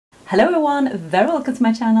Hello everyone, very welcome to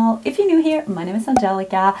my channel. If you're new here, my name is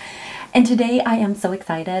Angelica and today I am so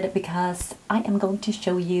excited because I am going to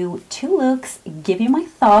show you two looks, give you my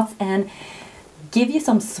thoughts and give you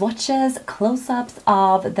some swatches, close-ups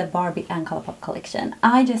of the Barbie and Colourpop collection.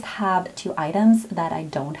 I just have two items that I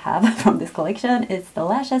don't have from this collection. It's the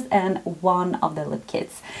lashes and one of the lip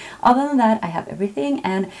kits. Other than that, I have everything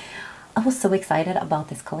and I was so excited about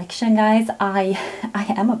this collection, guys. I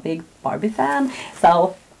am a big Barbie fan,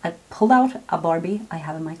 so I pulled out a Barbie I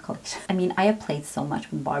have in my collection. I mean, I have played so much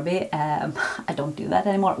with Barbie. I don't do that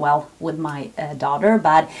anymore. Well, with my daughter,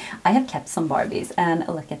 but I have kept some Barbies. And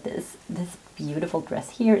look at this. This beautiful dress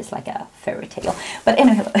here is like a fairy tale. But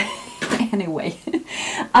anyway,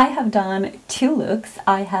 I have done two looks.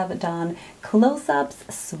 I have done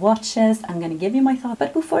close-ups, swatches. I'm gonna give you my thoughts.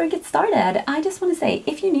 But before I get started, I just want to say,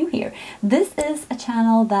 if you're new here, this is a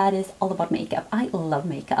channel that is all about makeup. I love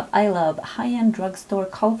makeup. I love high-end drugstore,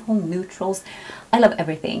 colorful neutrals. I love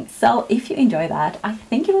everything. So if you enjoy that, I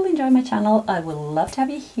think you will enjoy my channel. I would love to have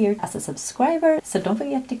you here as a subscriber. So don't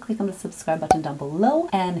forget to click on the subscribe button down below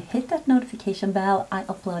and hit that notification bell. I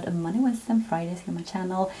upload Monday, Wednesday, and Fridays here on my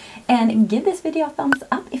channel. And give this video a thumbs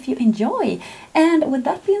up if you enjoy. And with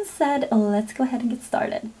that being said, let's go ahead and get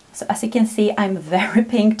started. So as you can see, I'm very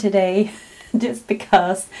pink today just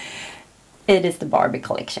because it is the Barbie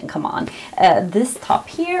collection. Come on. This top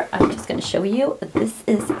here, I'm just going to show you. This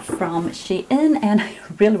is from Chic and I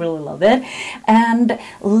really love it. And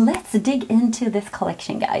let's dig into this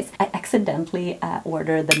collection, guys. I accidentally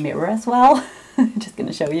ordered the mirror as well. Just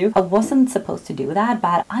gonna show you. I wasn't supposed to do that,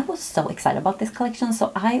 but I was so excited about this collection,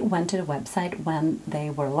 so I went to the website when they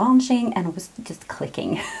were launching and was just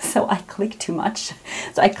clicking. So I clicked too much.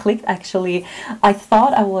 So I clicked, actually, I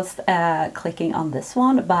thought I was clicking on this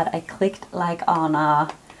one, but I clicked like on a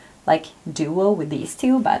duo with these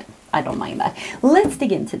two, but I don't mind that. Let's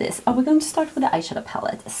dig into this. We're going to start with the eyeshadow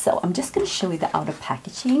palette. So I'm just going to show you the outer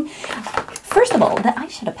packaging. First of all, the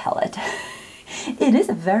eyeshadow palette. It is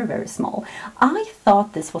very small. I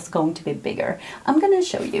thought this was going to be bigger. I'm going to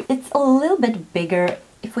show you. It's a little bit bigger.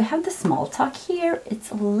 If we have the small talk here,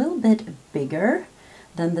 it's a little bit bigger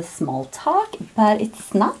than the small talk, but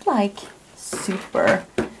it's not like super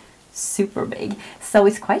big. So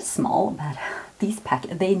it's quite small, but these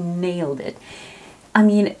they nailed it. I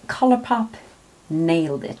mean, Colourpop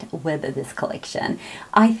nailed it with this collection.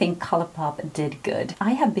 I think Colourpop did good.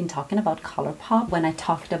 I have been talking about Colourpop when I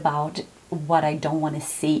talked about what I don't want to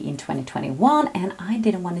see in 2021, and I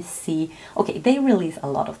didn't want to see, okay, they release a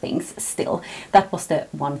lot of things still. That was the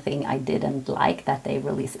one thing I didn't like, that they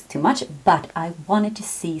release too much, but I wanted to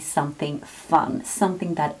see something fun,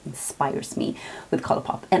 something that inspires me with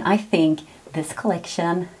Colourpop, and I think this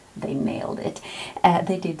collection, they nailed it.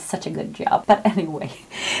 They did such a good job. But anyway,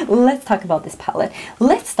 let's talk about this palette.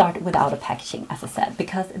 Let's start with outer packaging, as I said,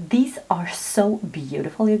 because these are so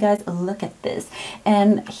beautiful, you guys. Look at this.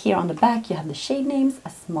 And here on the back, you have the shade names, a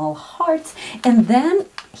small heart, and then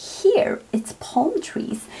here it's palm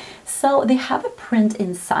trees. So they have a print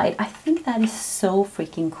inside. I think that is so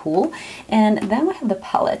freaking cool. And then we have the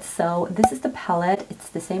palette. So this is the palette. It's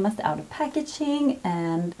the same as the outer packaging,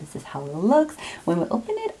 and this is how it looks. When we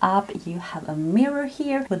open it up, you have a mirror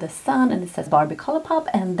here with the sun, and it says Barbie Colourpop,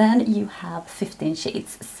 and then you have 15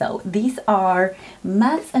 shades. So these are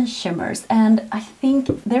mattes and shimmers, and I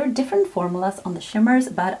think there are different formulas on the shimmers,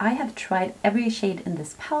 but I have tried every shade in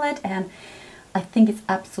this palette, and I think it's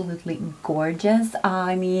absolutely gorgeous.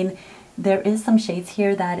 I mean, there is some shades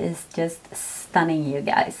here that is just stunning, you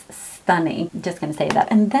guys. Stunning. Just gonna say that.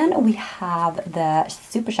 And then we have the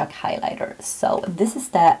Super Shock highlighter. So this is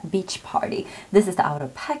the beach party. This is the outer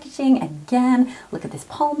packaging. Again, look at these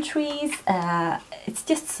palm trees. It's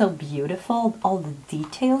just so beautiful. All the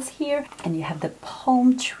details here. And you have the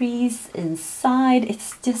palm trees inside.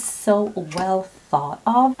 It's just so well thought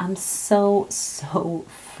of. I'm so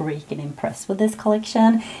freaking impressed with this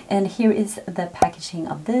collection. And here is the packaging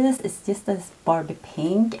of this. It's just this Barbie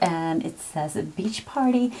pink, and it says beach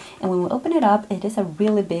party. And when we open it up, it is a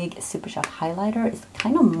really big Super Shock highlighter. It's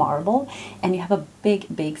kind of marble, and you have a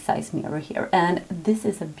big size mirror here. And this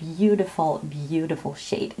is a beautiful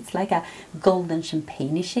shade. It's like a golden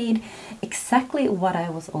champagne shade, exactly what I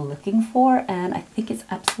was looking for, and I think it's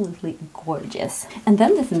absolutely gorgeous. And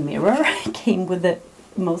then this mirror came with the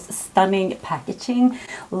most stunning packaging.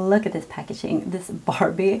 Look at this packaging. This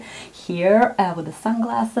Barbie here with the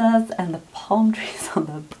sunglasses and the palm trees on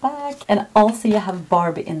the back, and also you have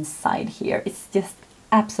Barbie inside here. It's just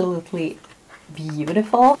absolutely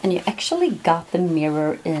beautiful, and you actually got the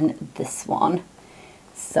mirror in this one,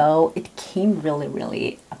 so it came really,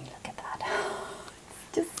 I mean, look at that.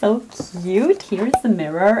 It's just so cute. Here is the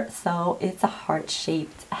mirror. So it's a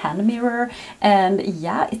heart-shaped hand mirror, and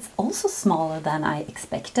yeah, it's also smaller than I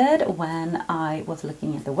expected when I was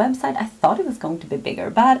looking at the website. I thought it was going to be bigger,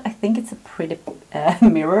 but I think it's a pretty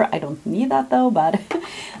mirror. I don't need that though, but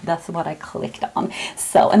that's what I clicked on.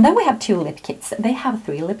 So, and then we have 2 lip kits. They have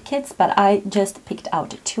 3 lip kits, but I just picked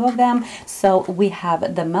out 2 of them. So we have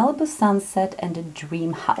the Malibu Sunset and the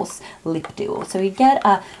Dream House lip duo. So you get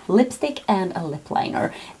a lipstick and a lip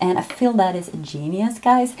liner, and I feel that is genius,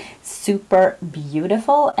 guys. Super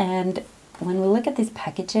beautiful. And when we look at these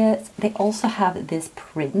packages, they also have these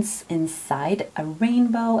prints inside, a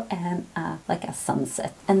rainbow and like a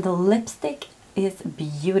sunset. And the lipstick is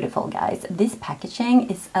beautiful, guys. This packaging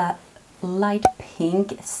is a light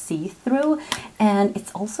pink see-through, and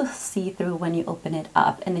it's also see-through when you open it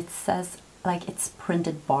up, and it says like it's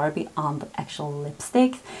printed Barbie on the actual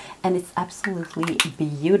lipstick, and it's absolutely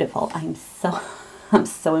beautiful. I'm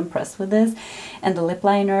so impressed with this. And the lip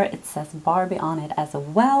liner, it says Barbie on it as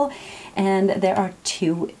well, and there are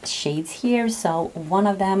 2 shades here. So one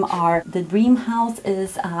of them are the Dream House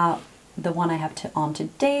is the one I have on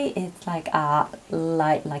today. It's like a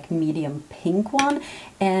light, like medium pink one,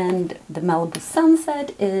 and the Malibu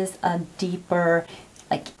Sunset is a deeper,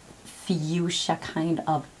 like fuchsia kind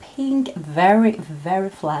of pink. Very, very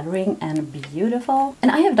flattering and beautiful.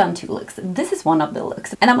 And I have done 2 looks. This is one of the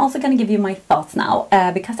looks, and I'm also going to give you my thoughts now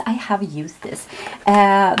because I have used this.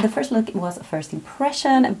 The first look was a first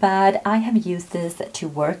impression, but I have used this to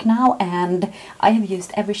work now, and I have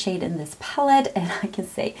used every shade in this palette, and I can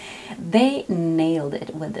say they nailed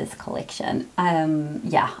it with this collection.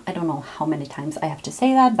 Yeah, I don't know how many times I have to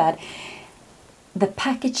say that, but the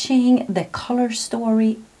packaging, the color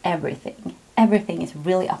story, everything is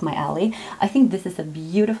really up my alley. I think this is a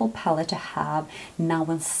beautiful palette to have now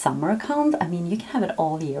when summer comes. I mean, you can have it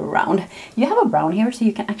all year round. You have a brown here, so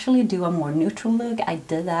you can actually do a more neutral look. I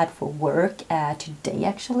did that for work today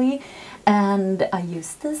actually, and I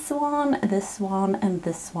used this one, and this one,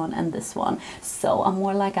 and this one. So I'm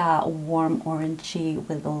more like a warm orangey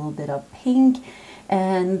with a little bit of pink.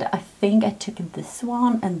 And I think I took this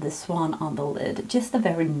one and this one on the lid. Just a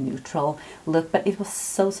very neutral look, but it was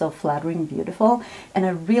so flattering, beautiful. And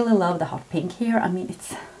I really love the hot pink here. I mean,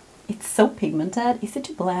 it's so pigmented, easy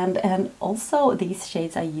to blend, and also these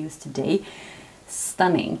shades I used today,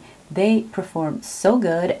 stunning. They perform so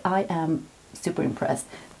good. I am super impressed.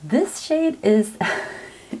 This shade is,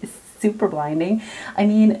 is super blinding. I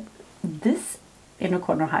mean, this inner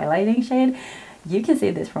corner highlighting shade, you can see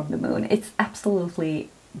this from the moon. It's absolutely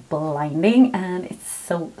blinding, and it's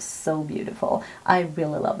so beautiful. I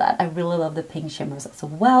really love that. I really love the pink shimmers as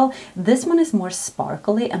well. This one is more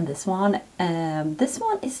sparkly, and this one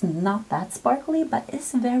is not that sparkly, but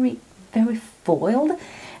it's very foiled,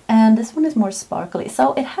 and this one is more sparkly.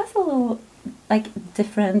 So it has a little like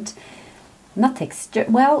different, not texture,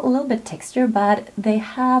 well, a little bit texture, but they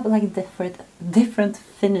have like different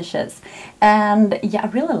finishes. And yeah, I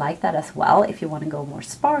really like that as well if you want to go more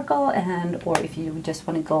sparkle, and or if you just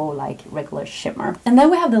want to go like regular shimmer. And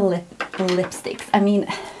then we have the lipsticks, I mean,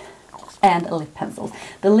 and lip pencils.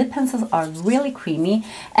 The lip pencils are really creamy,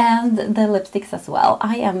 and the lipsticks as well.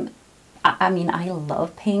 I mean, I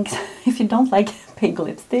love pinks. If you don't like pink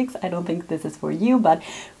lipsticks, I don't think this is for you, but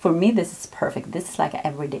for me, this is perfect. This is like an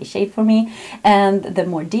everyday shade for me. And the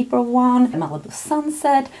more deeper one, Malibu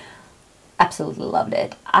Sunset, absolutely loved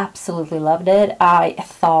it. Absolutely loved it. I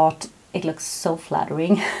thought it looks so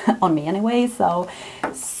flattering on me anyway, so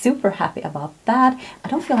super happy about that. I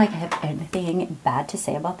don't feel like I have anything bad to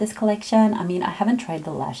say about this collection. I mean, I haven't tried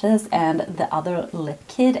the lashes, and the other lip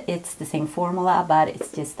kit, it's the same formula, but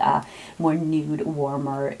it's just a more nude,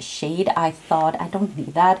 warmer shade. I thought I don't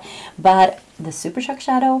need that, but the Super Shock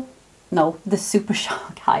shadow, no, the Super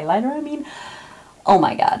Shock highlighter, I mean, oh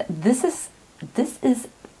my god, this is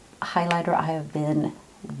highlighter I have been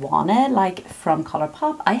wanted, like from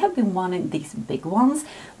Colourpop. I have been wanting these big ones,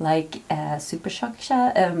 like Super Shock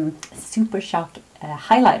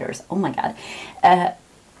highlighters. Oh my god,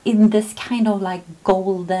 in this kind of like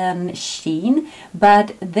golden sheen,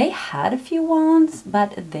 but they had a few ones,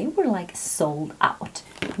 but they were like sold out.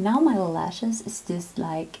 Now my lashes is just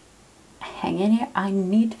like hanging here. I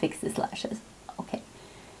need to fix these lashes. Okay,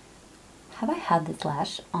 have I had this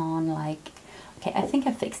lash on like, okay, I think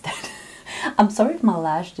I fixed it. I'm sorry if my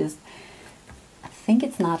lash just, I think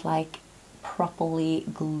it's not like properly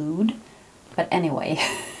glued, but anyway,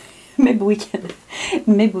 maybe we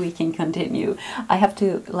can continue. I have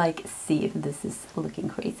to like see if this is looking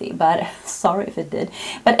crazy, but sorry if it did.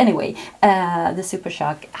 But anyway, the Super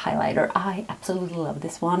Shock highlighter, I absolutely love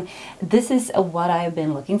this one. This is what I've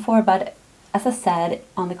been looking for, but as I said,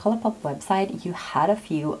 on the Colourpop website, you had a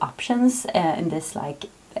few options in this like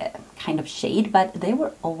kind of shade, but they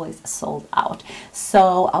were always sold out.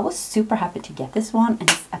 So I was super happy to get this one, and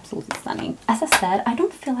it's absolutely stunning. As I said, I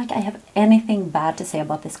don't feel like I have anything bad to say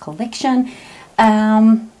about this collection.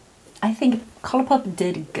 I think Colourpop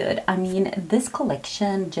did good. I mean, this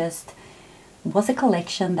collection just was a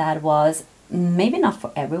collection that was maybe not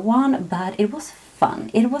for everyone, but it was fun.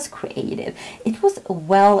 It was creative. It was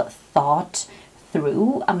well thought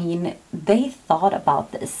through. I mean, they thought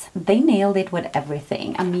about this. They nailed it with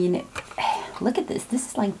everything. I mean, look at this. This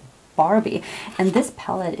is like Barbie, and this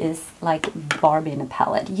palette is like Barbie in a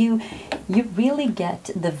palette. You really get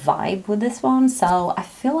the vibe with this one, so I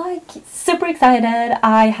feel like super excited.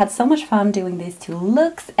 I had so much fun doing these two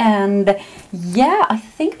looks, and yeah, I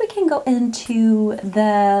think we can go into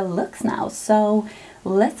the looks now. So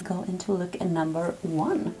let's go into look number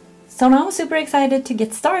 1. So now I'm super excited to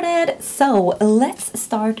get started. So let's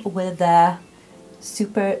start with the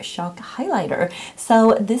Super Shock highlighter.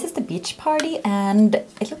 So this is the beach party, and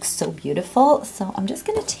it looks so beautiful. So I'm just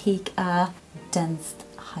gonna take a dense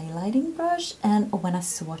highlighting brush, and when I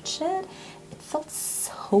swatch it, it felt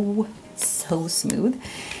so smooth.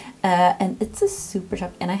 And it's a Super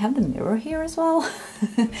Shock, and I have the mirror here as well.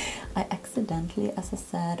 I accidentally, as I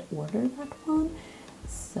said, ordered that one.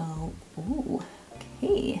 So, ooh,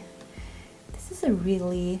 okay. This is a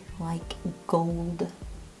really like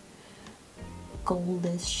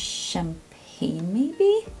goldish champagne,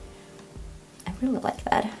 maybe. I really like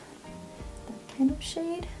that kind of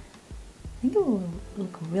shade. I think it will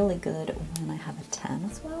look really good when I have a tan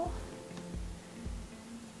as well.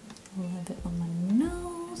 A little bit on my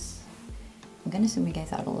nose. I'm gonna zoom you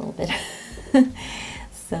guys out a little bit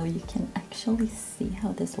so you can actually see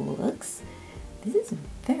how this looks. This is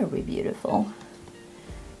very beautiful.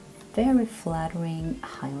 Very flattering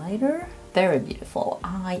highlighter. Very beautiful.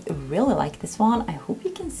 I really like this one. I hope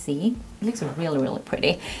you can see. It looks really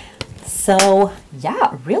pretty. So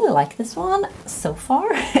yeah, really like this one so far.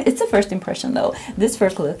 It's a first impression though. This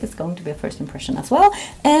first look is going to be a first impression as well.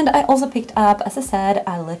 And I also picked up, as I said,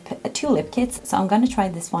 two lip kits. So I'm going to try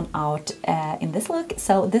this one out in this look.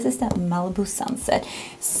 So this is the Malibu Sunset.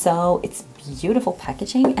 So it's beautiful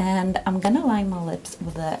packaging, and I'm going to line my lips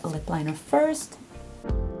with a lip liner first.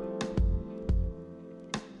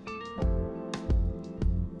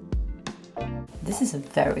 This is a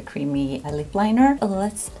very creamy lip liner.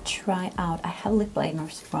 Let's try out. I have lip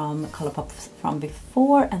liners from Colourpop from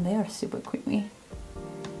before, and they are super creamy.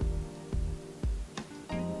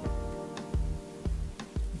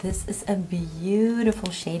 This is a beautiful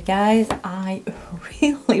shade, guys. I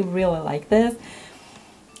really like this.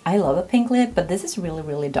 I love a pink lip, but this is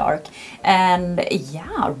really dark, and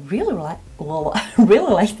yeah, really like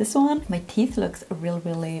this one. My teeth looks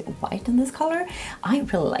really white in this color. I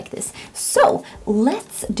really like this. So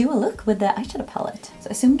let's do a look with the eyeshadow palette. So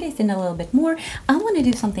as you guys in a little bit more, I want to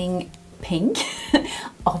do something pink.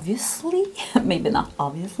 Obviously, maybe not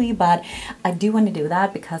obviously, but I do want to do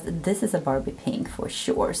that because this is a Barbie pink for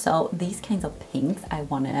sure. So these kinds of pinks I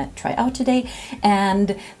want to try out today,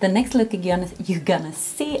 and the next look you're gonna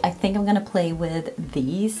see, I think I'm gonna play with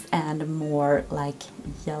these and more like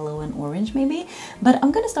yellow and orange maybe, but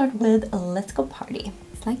I'm gonna start with Let's Go Party.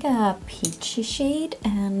 It's like a peachy shade,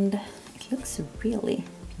 and it looks really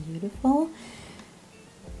beautiful.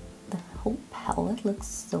 The whole palette looks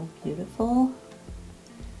so beautiful.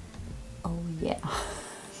 Oh yeah,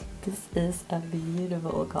 this is a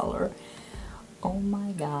beautiful color. Oh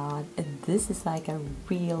my god, this is like a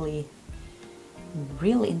really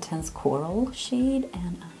intense coral shade,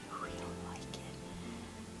 and I really like it.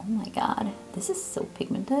 Oh my god, this is so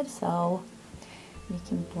pigmented, so you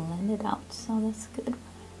can blend it out, so that's good.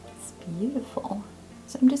 It's beautiful.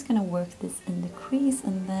 So I'm just gonna work this in the crease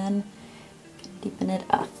and then deepen it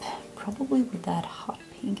up, probably with that hot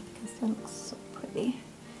pink because that looks so pretty.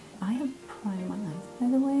 I have primed my eyes, by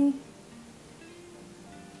the way,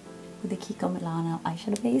 with the Kiko Milano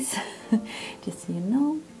eyeshadow base, just so you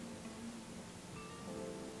know.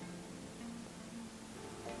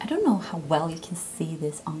 I don't know how well you can see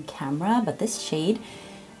this on camera, but this shade,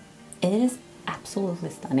 it is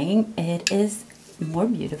absolutely stunning. It is more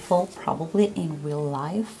beautiful probably in real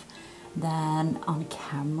life than on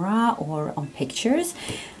camera or on pictures.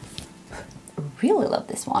 Really love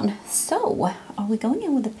this one. So are we going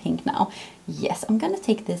in with the pink now? Yes, I'm gonna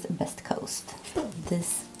take this Best Coast,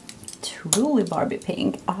 this truly Barbie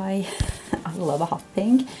pink. I love a hot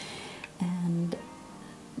pink, and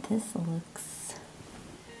this looks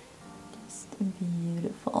just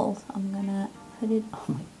beautiful. So I'm gonna put it, oh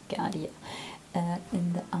my god, yeah,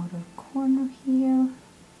 in the outer corner here.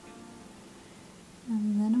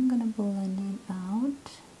 And then I'm gonna blend it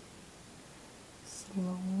out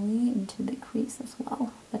slowly into the crease as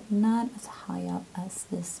well, but not as high up as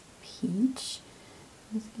this peach.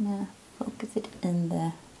 I'm just gonna focus it in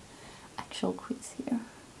the actual crease here.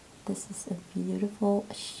 This is a beautiful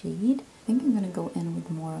shade. I think I'm gonna go in with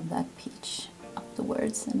more of that peach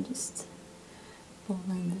afterwards and just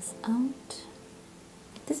blend this out.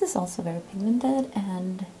 This is also very pigmented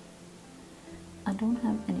and I don't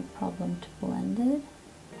have any problem to blend it.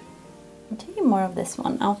 I'm taking more of this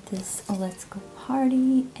one out, this Let's Go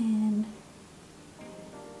Party, and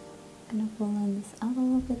I'm gonna blend this out a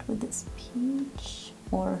little bit with this peach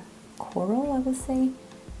or coral, I would say.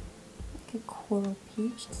 Like a coral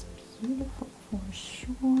peach. It's beautiful for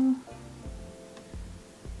sure.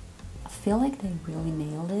 I feel like they really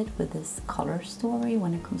nailed it with this color story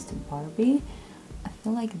when it comes to Barbie. I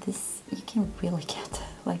feel like this, you can really get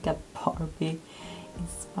like a Barbie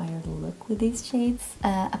inspired look with these shades.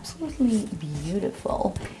 Absolutely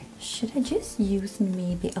beautiful. Should I just use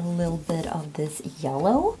maybe a little bit of this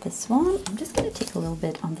yellow? This one, I'm just gonna take a little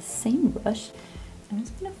bit on the same brush. I'm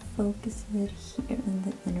just gonna focus it here in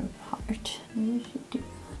the inner part. Maybe I should do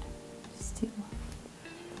that. Just to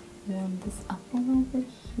warm this up a little bit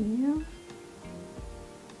here.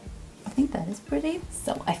 I think that is pretty.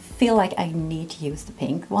 So I feel like I need to use the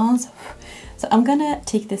pink ones. So I'm gonna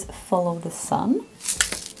take this Follow the Sun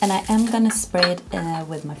and I am gonna spray it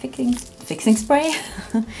with my fixing spray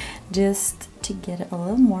just to get it a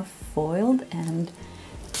little more foiled and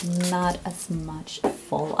not as much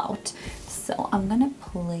fallout. So I'm gonna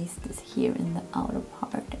place this here in the outer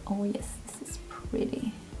part. Oh yes, this is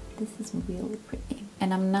pretty. This is really pretty.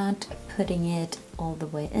 And I'm not putting it all the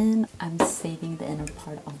way in. I'm saving the inner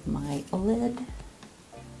part of my lid.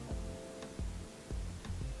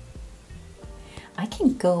 I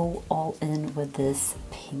can go all in with this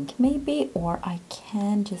pink maybe, or I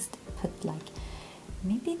can just put like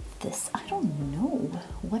maybe this. I don't know.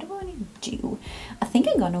 What do I want to do? I think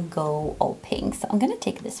I'm gonna go all pink. So I'm gonna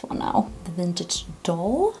take this one now. The Vintage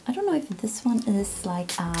Doll. I don't know if this one is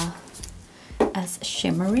like as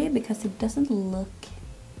shimmery because it doesn't look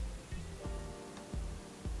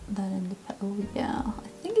that in the, oh yeah, I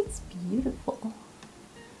think it's beautiful.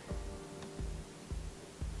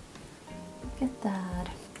 Look at that.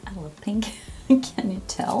 I love pink. Can you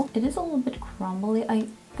tell? It is a little bit crumbly. I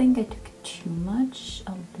think I took too much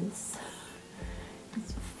of this.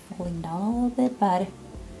 It's falling down a little bit, but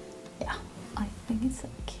yeah, I think it's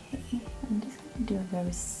okay. I'm just gonna do a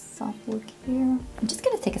very soft look here. I'm just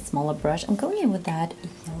gonna take a smaller brush. I'm going in with that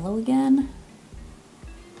yellow again.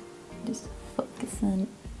 Just focusing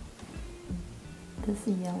this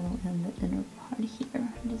yellow in the inner part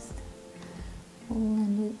here. Just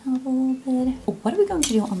blend it out a little bit. What are we going to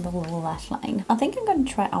do on the lower lash line? I think I'm going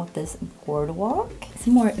to try out this Boardwalk. It's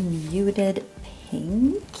more muted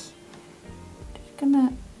pink. Just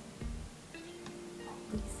gonna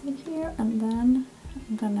place it here and then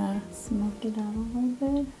I'm gonna smoke it out a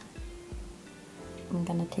little bit. I'm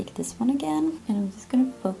gonna take this one again and I'm just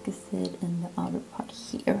gonna focus it in the outer part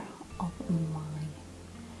here of my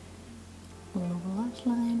lower lash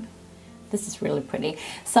line. This is really pretty.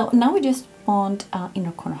 So now we just want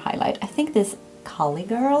inner corner highlight. I think this Collie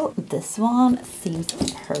Girl, this one seems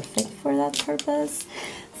perfect for that purpose.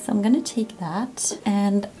 So I'm gonna take that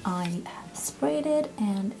and I have sprayed it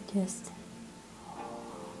and just,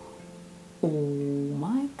 oh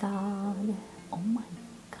my god, oh my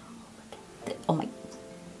god, look at this. Oh my,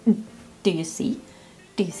 do you see?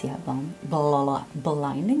 Do you see how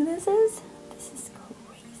blinding this is? This is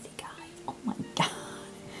crazy, guys. Oh my god.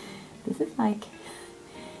 This is like,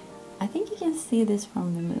 I think you can see this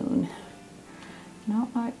from the moon. Now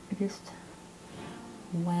I just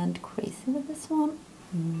went crazy with this one.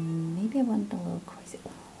 Maybe I went a little crazy. Oh,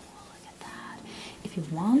 look at that. If you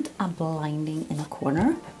want a blinding in a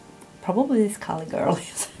corner, probably this Collie Girl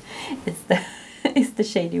is the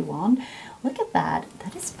shade you want. Look at that.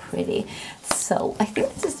 That is pretty. So I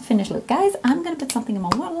think this is the finished look, guys. I'm gonna put something in my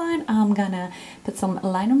waterline. I'm gonna put some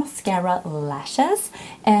liner, mascara, lashes,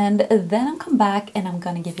 and then I'll come back and I'm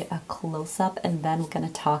gonna give you a close-up and then we're gonna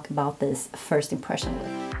talk about this first impression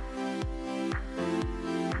look.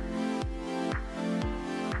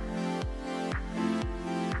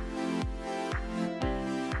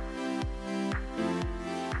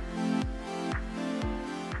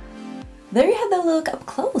 There you have the look up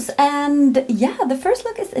close, and yeah, the first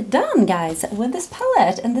look is done, guys, with this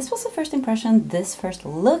palette. And this was the first impression, this first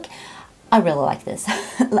look. I really like this.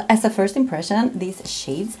 As a first impression, these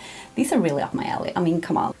shades, these are really up my alley. I mean,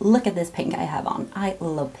 come on, look at this pink I have on. I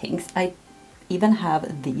love pinks. even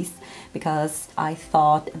have these because I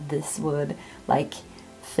thought this would like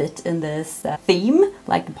fit in this theme,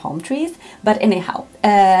 like the palm trees. But anyhow,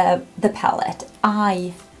 the palette,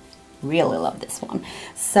 I really love this one.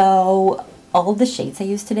 So all the shades I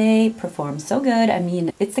use today perform so good. I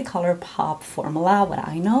mean, it's the Colourpop formula, what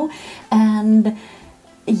I know, and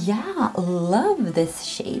yeah, love this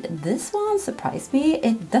shade. This one surprised me.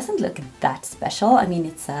 It doesn't look that special. I mean,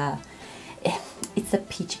 it's a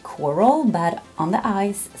peachy coral, but on the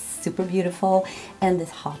eyes, super beautiful. And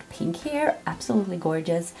this hot pink here, absolutely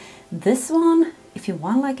gorgeous. This one, if you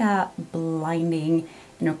want like a blinding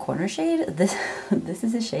inner corner shade, this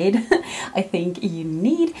is a shade I think you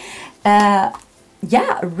need.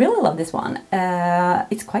 Yeah, really love this one.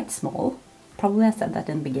 It's quite small. Probably I said that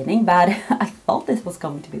in the beginning, but I thought this was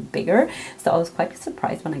going to be bigger, so I was quite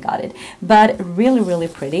surprised when I got it. But really, really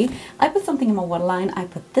pretty. I put something in my waterline. I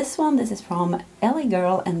put this one. This is from LA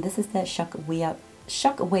Girl, and this is the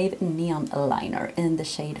ShockWave Neon Liner in the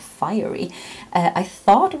shade Fiery. I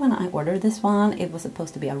thought when I ordered this one it was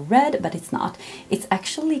supposed to be a red, but it's not. It's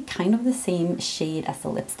actually kind of the same shade as the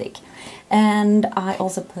lipstick. And I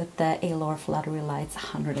also put the Eylure Fluttery Lights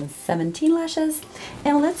 117 lashes.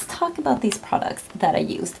 And let's talk about these products that I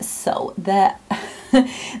used. So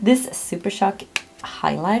this Super Shock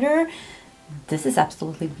highlighter, this is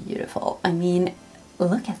absolutely beautiful. I mean,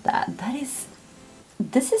 look at that. This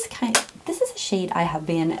is a shade I have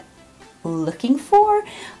been looking for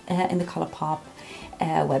in the Colourpop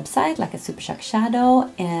website, like a Super Shock shadow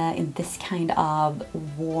in this kind of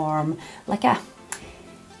warm, like a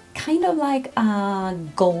kind of like a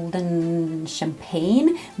golden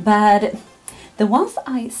champagne, but the ones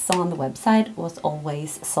I saw on the website was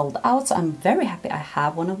always sold out, so I'm very happy I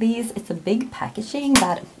have one of these. It's a big packaging,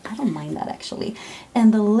 but I don't mind that actually.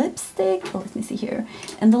 And the lipstick, let me see here.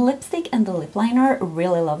 And the lipstick and the lip liner,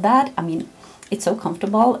 really love that. I mean, it's so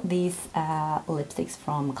comfortable. These lipsticks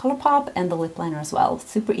from Colourpop and the lip liner as well.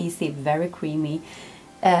 Super easy, very creamy.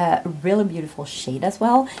 Really beautiful shade as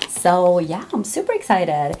well. So yeah, I'm super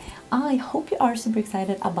excited. I hope you are super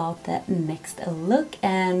excited about the next look,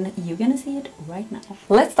 and you're gonna see it right now.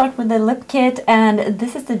 Let's start with the lip kit, and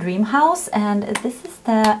this is the Dream House, and this is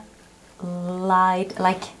the light,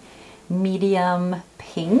 like medium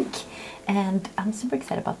pink, and I'm super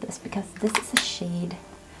excited about this because this is a shade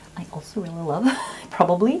I also really love,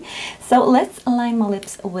 probably. So let's align my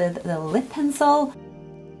lips with the lip pencil.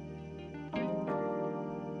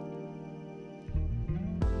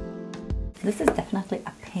 This is definitely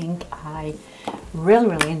a pink I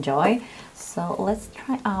really enjoy. So let's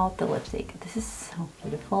try out the lipstick. This is so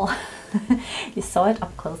beautiful. You saw it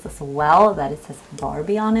up close as well, that it says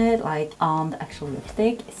Barbie on it, like on the actual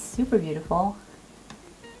lipstick. It's super beautiful.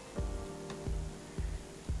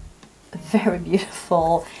 Very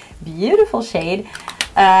beautiful, beautiful shade.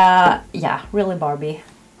 Yeah, really Barbie.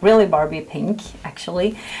 Really Barbie pink,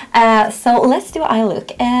 actually. So let's do eye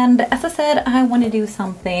look. And as I said, I want to do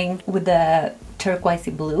something with the turquoisey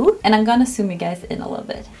blue. And I'm gonna zoom you guys in a little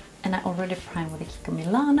bit. And I already primed with the Kiko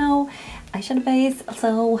Milano eyeshadow base.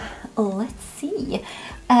 So let's see.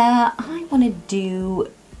 I want to do...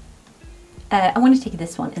 I want to take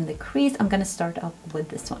this one in the crease. I'm gonna start up with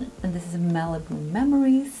this one. And this is Malibu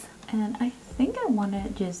Memories. And I think I want to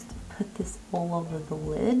just put this all over the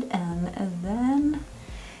lid. And then...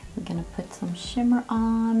 we're gonna put some shimmer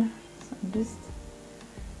on, so I'm just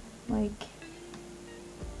like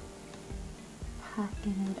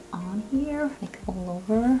packing it on here, like all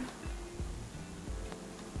over.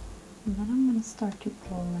 And then I'm gonna start to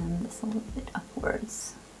blend this a little bit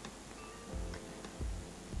upwards.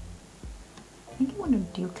 I think I want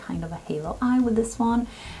to do kind of a halo eye with this one,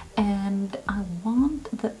 and I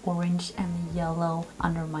want the orange and the yellow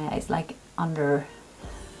under my eyes, like under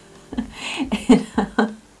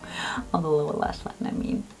on the lower lash line, I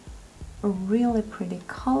mean. A really pretty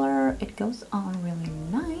color. It goes on really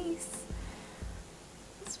nice.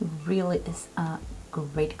 This really is a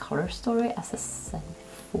great color story, as I said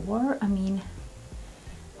before. I mean,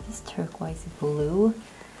 this turquoise blue,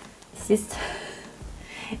 it's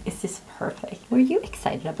just perfect. Were you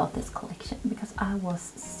excited about this collection? Because I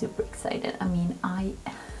was super excited. I mean,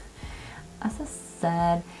 as I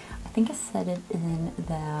said, I think I said it in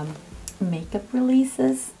the makeup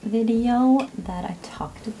releases video that I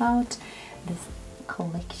talked about this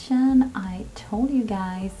collection. I told you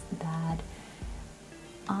guys that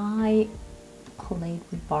I played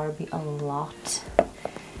with Barbie a lot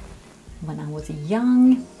when I was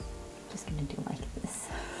young. I'm just gonna do like this.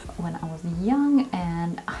 When I was young,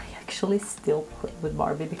 and I actually still play with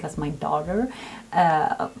Barbie because my daughter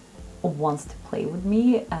wants to play with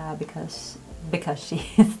me because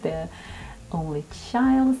she is the only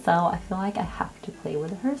child, so I feel like I have to play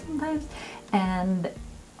with her sometimes. And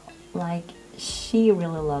like, she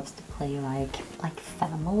really loves to play like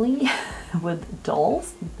family with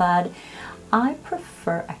dolls, but I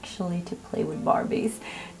prefer actually to play with Barbies,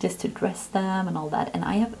 just to dress them and all that. And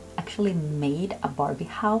I have actually made a Barbie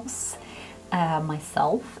house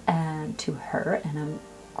myself and to her, and I'm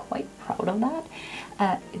quite proud of that.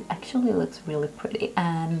 It actually looks really pretty,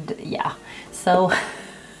 and yeah, so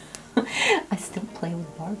I still play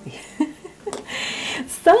with Barbie.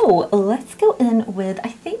 So let's go in with, I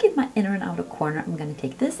think in my inner and outer corner, I'm going to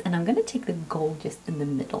take this, and I'm going to take the gold just in the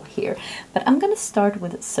middle here. But I'm going to start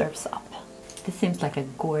with Surf's Up. This seems like a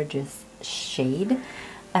gorgeous shade.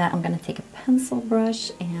 I'm going to take a pencil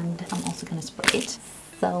brush, and I'm also going to spray it.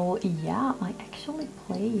 So yeah, I actually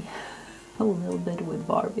play a little bit with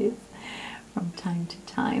Barbies from time to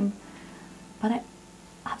time. But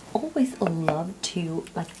I've always loved to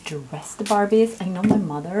like dress the Barbies. I know my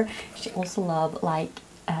mother, she also loved like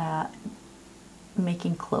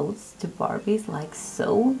making clothes to Barbies, like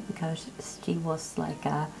sew, because she was like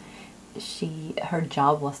her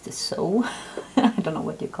job was to sew. I don't know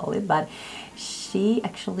what you call it, but she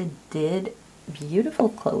actually did beautiful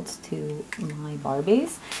clothes to my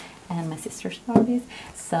Barbies and my sister's Barbies.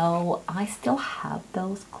 So I still have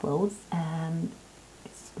those clothes, and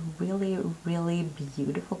really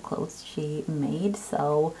beautiful clothes she made.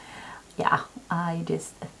 So yeah, I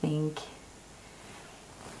just think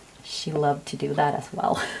she loved to do that as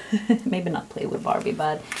well. Maybe not play with Barbie,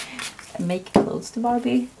 but make clothes to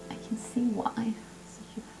Barbie. I can see why.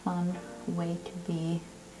 Such a fun way to be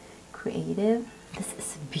creative. This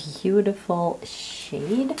is a beautiful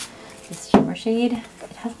shade, this shimmer shade.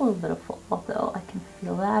 It has a little bit of fall off though, I can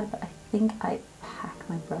feel that, but I think I packed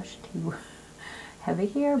my brush too heavy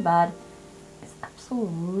here, but it's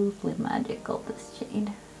absolutely magical, this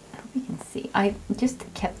shade. I hope you can see. I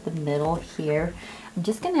just kept the middle here. I'm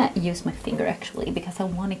just gonna use my finger actually, because I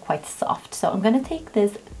want it quite soft. So I'm gonna take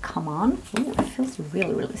this Come On. Ooh, it feels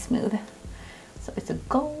really smooth. So it's a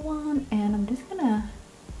gold one, and I'm just gonna,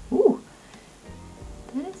 ooh,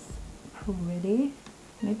 that is pretty.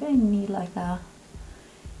 Maybe I need like a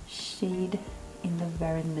shade in the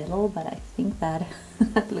very middle, but I think that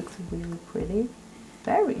that looks really pretty.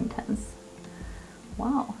 Very intense.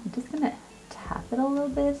 Wow, I'm just gonna tap it a little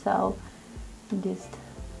bit so you just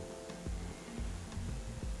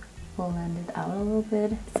blend it out a little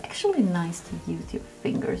bit. It's actually nice to use your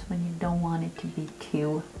fingers when you don't want it to be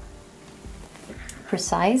too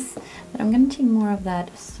precise. But I'm gonna take more of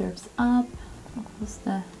that Surf's Up, almost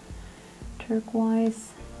the turquoise,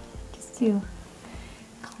 just to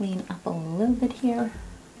clean up a little bit here,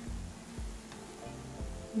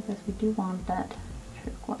 because we do want that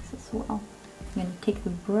turquoise as well. I'm going to take the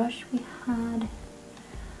brush we had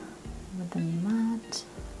with the matte.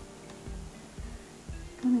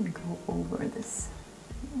 I'm going to go over this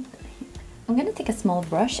a little bit here. I'm going to take a small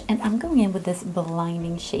brush, and I'm going in with this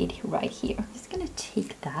blinding shade right here. I'm just going to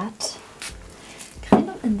take that kind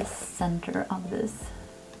of in the center of this,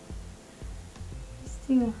 just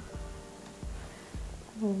to have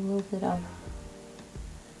a little bit of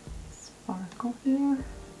sparkle here.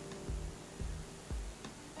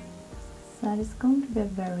 That is going to be a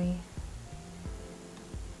very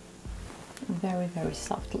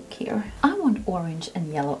soft look here. I want orange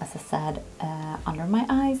and yellow, as I said, under my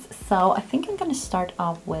eyes. So I think I'm gonna start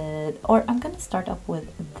off with,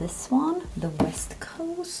 this one, the West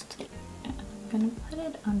Coast. And I'm gonna put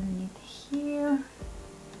it underneath here.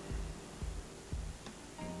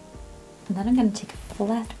 And then I'm gonna take a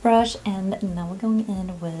flat brush, and now we're going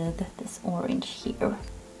in with this orange here.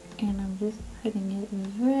 And I'm just putting it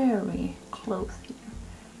very close here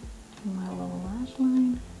to my little lash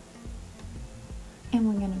line. And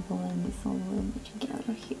we're gonna blend this a little bit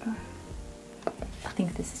together here. I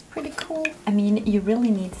think this is pretty cool. I mean, you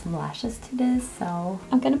really need some lashes to this, so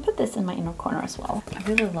I'm gonna put this in my inner corner as well. I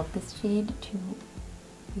really love this shade to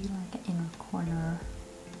be like an inner corner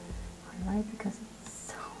highlight, because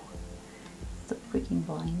it's so freaking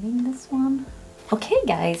blinding, this one. Okay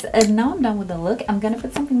guys, and now I'm done with the look. I'm gonna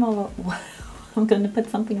put something more I'm gonna put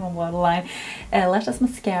something on waterline, lashes,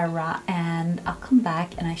 mascara, and I'll come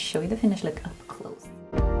back and I show you the finished look up close.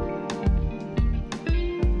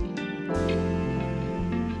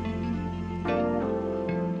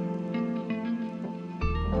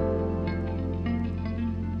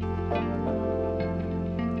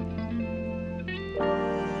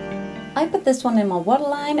 I put this one in my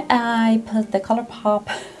waterline. I put the Colourpop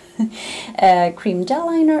Creme gel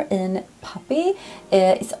liner in puppy.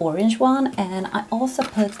 It's orange one, and I also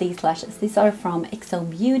put these lashes. These are from XO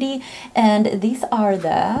Beauty, and these are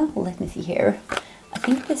the, let me see here, I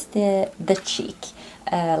think this is the Chic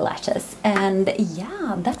lashes. And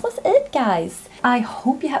yeah, that was it, guys. I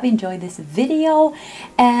hope you have enjoyed this video.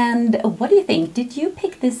 And what do you think? Did you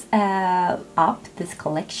pick this up, this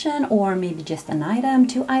collection, or maybe just an item,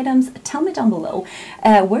 2 items? Tell me down below.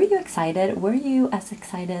 Were you excited? Were you as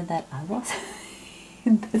excited that I was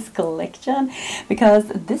in this collection? Because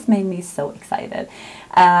this made me so excited.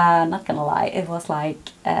 Not gonna lie, it was like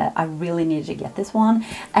I really needed to get this one.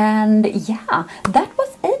 And yeah, that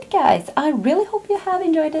was it, guys. I really hope you have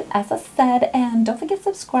enjoyed it, as I said, and don't forget to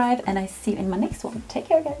subscribe, and I see you in my next one. Take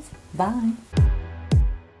care, guys. Bye.